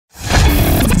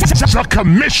is a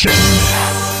commission.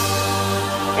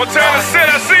 One time I said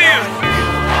I see you.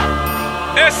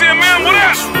 SMM, what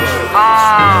up?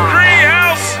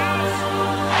 Greenhouse.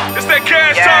 It's that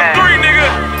cash top 3, nigga.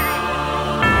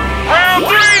 Round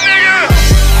 3, nigga.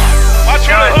 Watch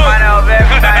for the hook.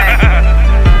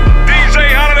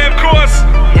 DJ Holiday, of course.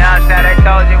 Yeah, I said they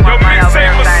told you Yo, one money over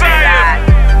mixtape Messiah.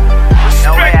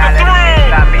 Respect the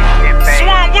throne.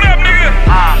 Swamp, what up, nigga?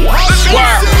 Let's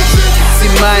work. See,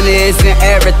 money isn't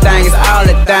everything, it's all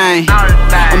the thing.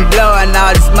 I'm blowing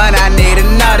all this money, I need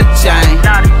another chain,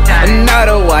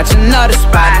 another watch, another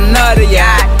spot, another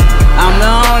yacht. I'm the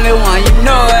only one, you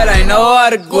know it, ain't no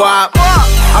other guap.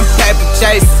 I'm paper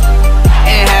chasing,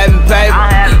 ain't having paper.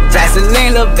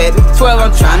 Gasoline, little bit at 12,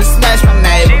 I'm tryna smash my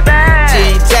neighbor.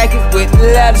 Jean jacket with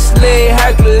the leather sleeve,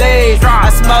 Hercules.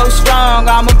 I smoke strong,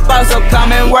 I'm a boss, so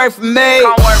come and work for me.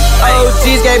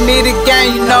 OGs gave me the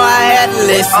game, you know I had to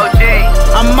listen.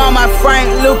 I'm on my Frank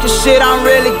Lucas shit, I'm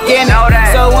really getting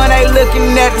it. So when they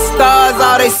looking at the stars,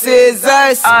 all they see is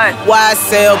us. Why I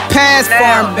sell pants for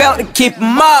them, belt to keep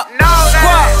them up.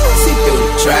 See through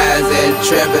the trials and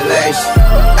tribulations,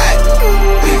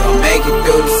 we gon' make it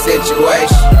through the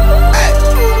situation.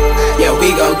 Yeah,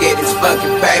 we gon' get this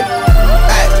fucking paper.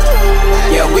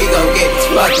 Yeah, we gon' get this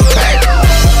fucking paper.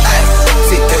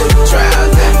 See through the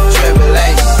trials and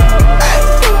tribulations,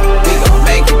 we gon'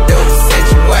 make it through the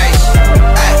situation.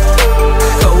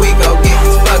 So we gon' get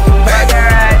this fucking paper.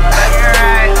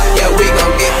 Yeah, we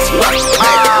gon' get this fucking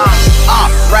paper.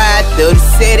 Ride through the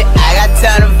city, I got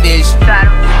tunnel vision.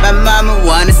 My mama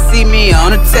wanna see me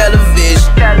on the television.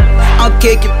 I'm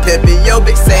kicking Pippin, yo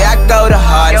bitch say I go the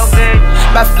hardest.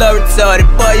 My flow retarded,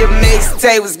 boy your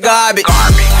mixtape was garbage.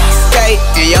 Stay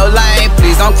in your lane,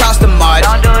 please don't cross the margin.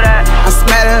 I'm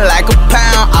smelling like a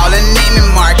pound, all in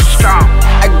Neiman Marcus.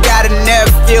 I got a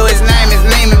nephew, his name is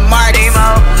Neiman Marcus.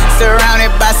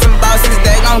 Surrounded by some bosses,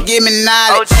 they gon' give me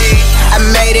knowledge. I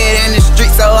made it in the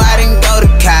street, so I didn't go to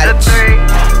college.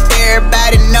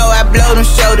 Everybody know I blow them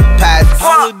shoulder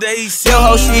deposits. Yo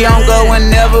ho, she don't go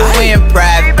whenever we in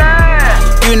private.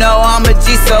 You know I'm a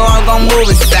G, so I'm gon' move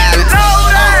in silence.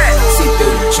 See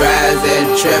through the trials and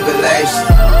tribulations,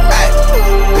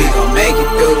 we gon' make it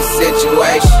through the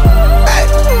situation.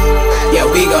 Yeah,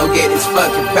 we gon' get this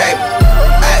fucking